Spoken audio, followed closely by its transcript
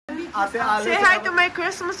Ate Alice. Say hi to my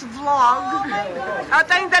Christmas vlog. At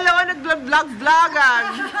tayong dalawa nag-vlog-vlogan.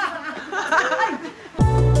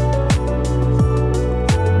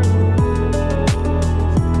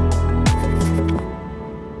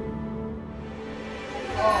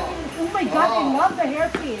 Oh my God, I love the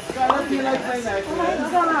hairpiece. Scarlet, you like my necklace? Oh my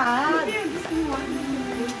God.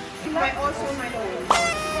 I also my own.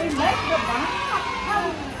 I like the back.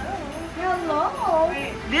 Hello.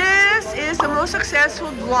 This is the most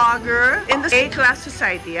successful vlogger in the A-class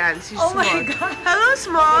society. Yan, si Oh Small. my God. Hello,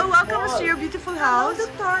 Small. Welcome to your beautiful house.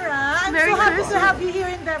 Doctora. I'm Merry so happy Christmas. to have you here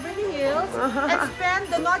in Beverly Hills and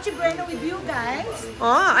spend the Noche Buena with you guys.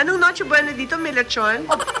 Oh, anong Noche Buena dito? May lechon?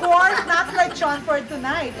 Of course, not lechon for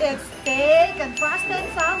tonight. It's steak and pasta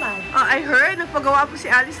and salad. I heard, nagpagawa po si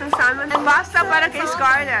Alice ng salmon and pasta para kay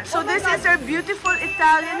Scarlet. So this is our beautiful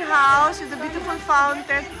Italian house with a beautiful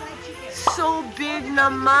fountain. So big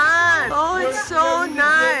naman. Oh, it's so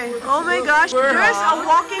nice. Oh my gosh, there's a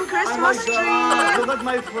walking Christmas tree. Look at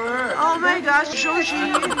my fur. Oh my gosh,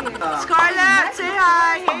 Joji. Scarlet, say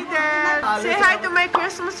hi. Hayden. Say hi to my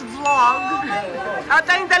Christmas vlog. At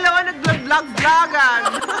tayong dalawa nag-vlog-vlogan.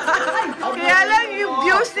 Kaya lang, yung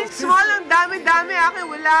views ni Small, ang dami-dami. Akin,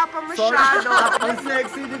 wala pa masyado. Ang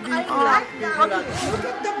sexy ni Vicki. Look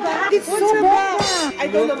at the back. It's so big. I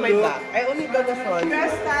don't know my back. I only know the front.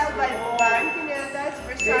 Dress style by Banquinellas,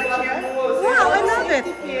 Versace. Wow, I love it.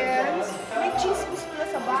 Yes. May chismis pala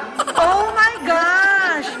sa back. Oh my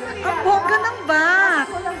gosh. Ang bongga ng back.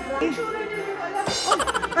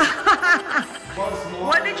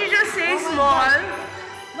 What did you just say, Small?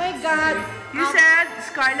 My God. You said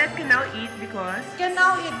Scarlet can now eat because... Can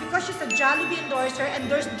now eat because she's a Jollibee endorser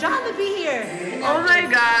and there's Jollibee here. Oh my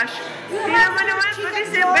gosh! Tingnan mo naman, pati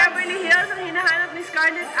si Beverly Hills ang hinahanap ni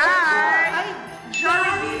Scarlet ay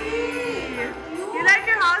Jollibee! You like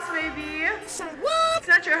your house, baby? What?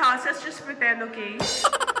 It's not your house, let's just pretend, okay?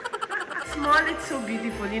 Small, it's so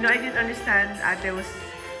beautiful. You know, I didn't understand Ate was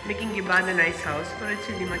making Giban a nice house, but it's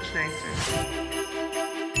really much nicer.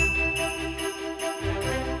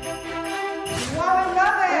 Wow, I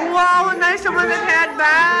love it. Wow, nice naman ang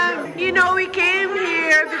headband. You know, we came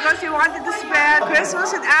here because we wanted to spend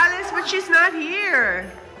Christmas with Alice, but she's not here.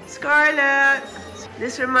 Scarlet.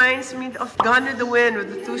 This reminds me of Gone with the Wind with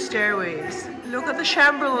the 2 stairways. Look at the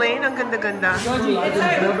Chamberlain. Ang ganda-ganda.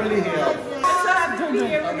 Beverly Hills. So happy to be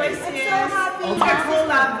here with my sis.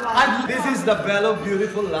 This is the Belo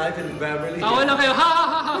beautiful life in Beverly Hills. Tawa na kayo, ha ha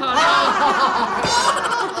ha ha ha!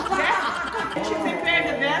 She prepared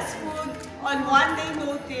the best food on 1 day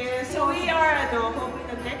notice. So we are hoping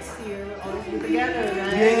that next year we'll always be together,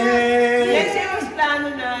 right? Yay! Next year was plano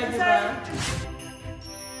na, di ba?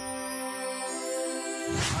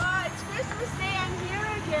 It's Christmas Day. I'm here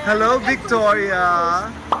again. Hello,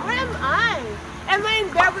 Victoria. Where am I? Am I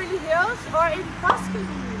in Beverly Hills or in Tuscany?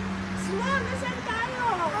 Small, nasan tayo?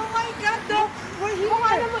 Oh my God, Doc. We're here. Kung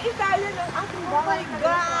alam mo Italian ang aking Oh my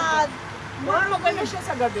God. More maganda siya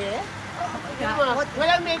sa gabi.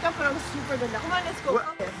 Walang makeup, parang super ganda. Come on, let's go.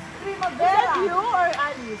 Is Primavera. that you or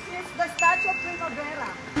Alice? It's the statue of Primavera.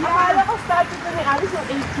 Akala ko statue to ni Alice ng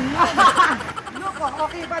 18. Look, oh,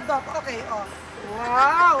 okay ba, Doc? Okay, oh.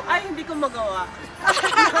 Wow! Ay, hindi ko magawa.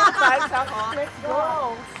 Fans ako. Let's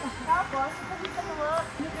go. Tapos, ipakita mo nga.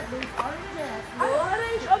 Look at those oranges.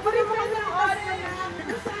 Orange! Oh, bigyan mo kami ng orange.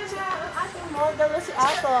 Sana ang ating model na si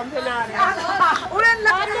Atom. Hinari. Ulan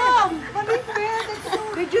lang. Atom! Malipit.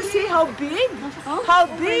 Did you see how big?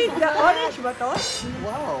 How big the orange ba to?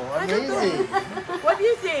 Wow, amazing. What do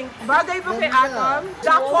you think? Bagay ba kay Atom?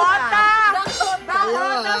 Dakota!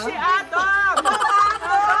 Dakota si Atom!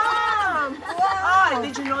 Atom! Oh,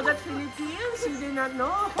 did you know that Philippines? You did not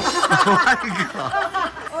know? Oh my God.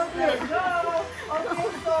 Okay, go. Okay,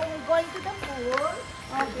 so we're going to the pool.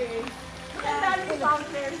 Okay. Ang daming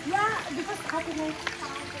fountain. Yeah, because Ate likes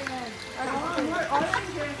fountain. More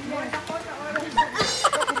oranges. More Dakota oranges.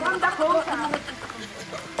 From Dakota.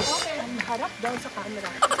 Okay. Harap daw sa camera.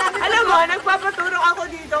 Alam mo, nagpapaturo ako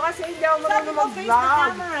dito kasi hindi ako Sabi marunong mo, face the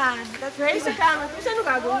mag-vlog. camera. That's Face the camera. Kasi ano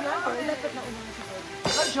gagawin ako? Lapit na una.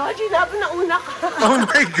 Oh, Georgie, dapat nauna ka. Oh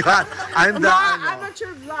my God. I'm the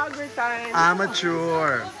Amateur vlogger time.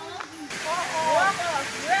 amateur.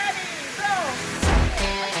 Ready, go!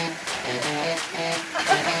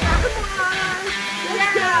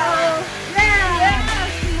 Let's go!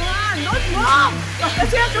 Yes! Come on! Don't move!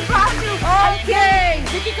 Kasi you have to pass you. Okay!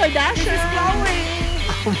 Vicki Kardashian. She's flowing.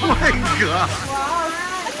 Oh my God.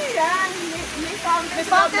 Wow! Ano yan? May fountain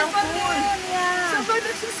Fountain ng pa pool. din, yeah. So ba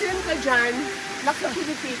nagsisim ka dyan?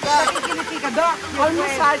 Nakikiliti ka. Nakikiliti ka, Doc. Or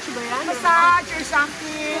massage ba yan? Massage or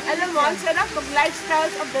something. Alam mo, ang sarap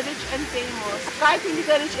mag-lifestyles of the rich and famous. Kahit hindi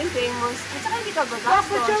ka rich and famous, at saka hindi ka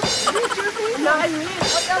gagastos. No, I wish.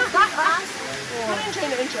 What else do you ask? Pero enjoy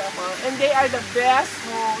na enjoy ako. And they are the best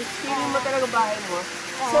hosts. Feeling mo talaga bahay mo.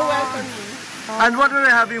 So welcoming. And what are we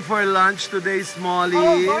having for lunch today, Smalley?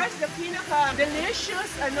 Oh, of course, the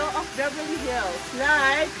pinaka-delicious of Beverly Hills.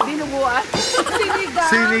 Like, dinuguan.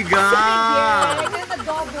 Sinigang. Sinigang. And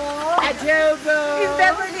adobo. Adobo. In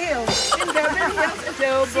Beverly Hills. In Beverly Hills,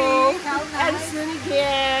 adobo. See, how nice. And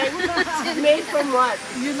sinigang. Made from what?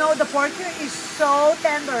 You know, the pork here is so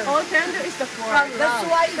tender. All tender is the pork. That's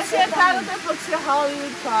why it's Kasi so akala funny. ko pag sa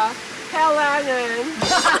Hollywood ka, kailangan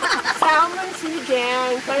salmon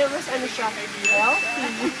sinigang. Kaya mas ano siya, healthy.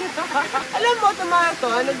 Alam mo,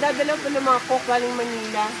 tomato, nagdadala pa ng mga cook galing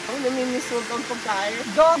Manila. Namimiss mo ang pagkain.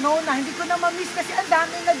 Dog, no na. Hindi ko na ma-miss kasi ang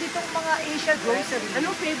dami na ditong mga Asian grocery.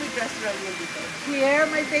 Anong favorite restaurant niyo dito? Here,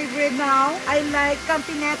 my favorite now, I like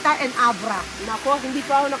Campineta and Abra. Nako, hindi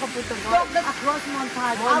pa ako nakapunta doon. Dog, that's across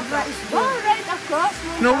Montage. Abra is Oh, good. right across.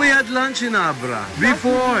 No, we had lunch in Abra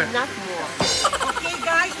before. Not more. Okay,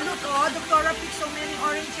 guys, look, Doctora picked so many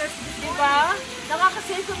oranges. Diba?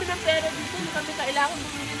 Nakakasave kami ng pera dito. Hindi kami kailangan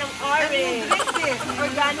bumili ng orange. And drink this.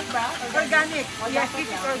 Organic ba? Organic. Oh, Yes, dapat it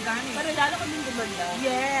is yan. organic. Para lalo kaming gumanda.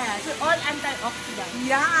 Yes. So, all antioxidant.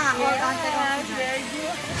 Yeah, all Yes, antioxidant. very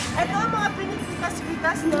good. Ito ang mga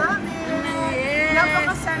pinipitas-pitas namin. Yes.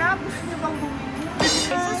 Napakasarap. Gusto niyo bang bumili?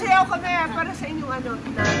 Susayaw kami para sa inyong ano.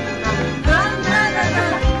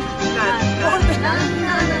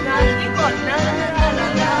 Ikot.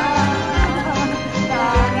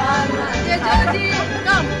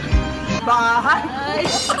 Bahay.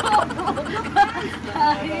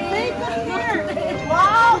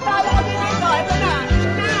 Wow! Tala ko din ito. Ito na.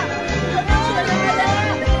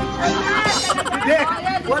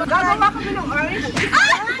 Gagawa kami ng orange.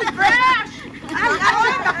 Fresh!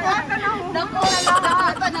 Ay, nakuha na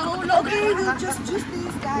hulog. Okay, we'll just juice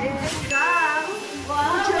these, guys.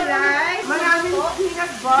 Would you like? Maraming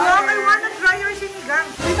peanut Dog, I butter. wanna try your sinigang.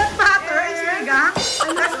 Peanut butter and sinigang.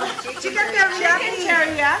 Chicken teriyaki. Chicken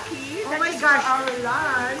teriyaki. Oh my That is gosh. for our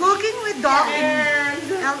lunch. Cooking with dog in And,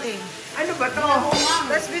 LA. ano ba to?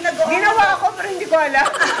 That's binagoong. Ginawa ko pero hindi ko alam.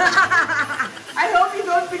 I hope you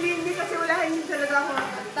don't believe me kasi wala hindi talaga ako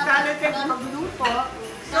talented magluto.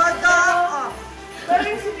 So, dog, Pero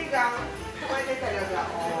yung sinigang, pwede talaga.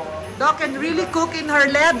 dog can really cook in her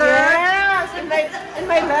leather. Yes! In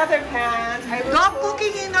my leather pants. I will Dog cook.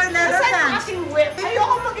 cooking in her leather Nasaan ang pants. aking whip?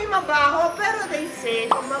 Ayoko maging mabaho, pero they say,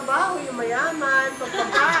 kung mabaho yung mayaman,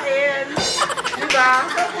 pagpagkain. Diba?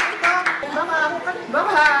 So,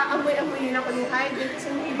 baka amoy-amoyin ako ni Hayden. Kasi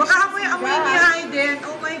may Baka amoy ni Hayden.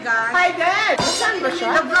 Oh my God. Hayden! Saan ba siya?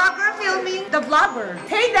 The vlogger filming the vlogger.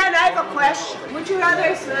 Hey Dan, I have a question. Would you rather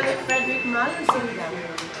smell like Frederick Mal or sinigang?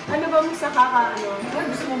 Ano ba mo sa kakaano?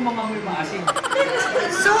 Gusto mong mga may maasin.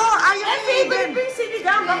 So, ayaw Eh, ni favorite Hayden. ko yung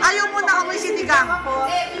sinigang. Ayaw mo na amoy sinigang. Ako.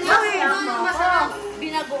 Masarap.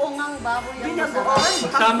 Binagoong ang baboy ang masarap. Binagoon.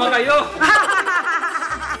 Sama kayo.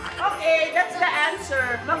 Okay, that's the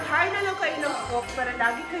answer. Mag-hire na lang kayo ng cook para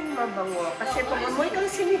lagi kayong mabango. Kasi pag amoy kang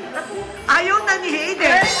sinigang, Ayaw na ni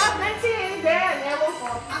Hayden. turn up na si Hayden. Ewan ko.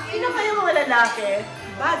 Sino kayo mga lalaki?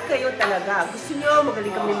 Bad kayo talaga. Gusto nyo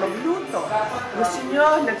magaling kami magluto. Gusto nyo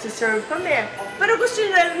nagsiserve kami. Pero gusto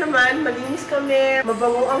nyo naman malinis kami,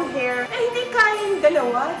 mabango ang hair. Eh, hindi kaya yung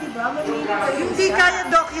dalawa, di ba? Mamili kayo. Hindi isa. kaya,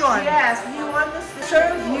 Doc, yun. Yes, do you want us to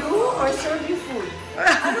serve you or serve you food?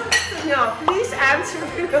 Anong gusto nyo? Please answer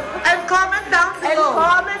below. And comment down And below.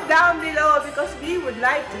 comment down below because we would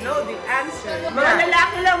like to know the answer. Mga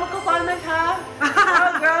lalaki lang magko-comment ha.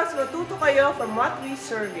 All girls, matuto kayo from what we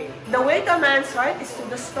serving. The way to a man's heart is to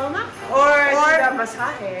the stomach or to the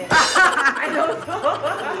masahe. I don't know.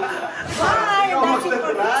 Bye. That's it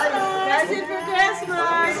for Christmas. That's it for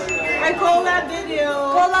Christmas. I call that video.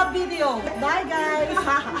 Collab video. Bye,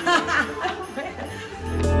 guys.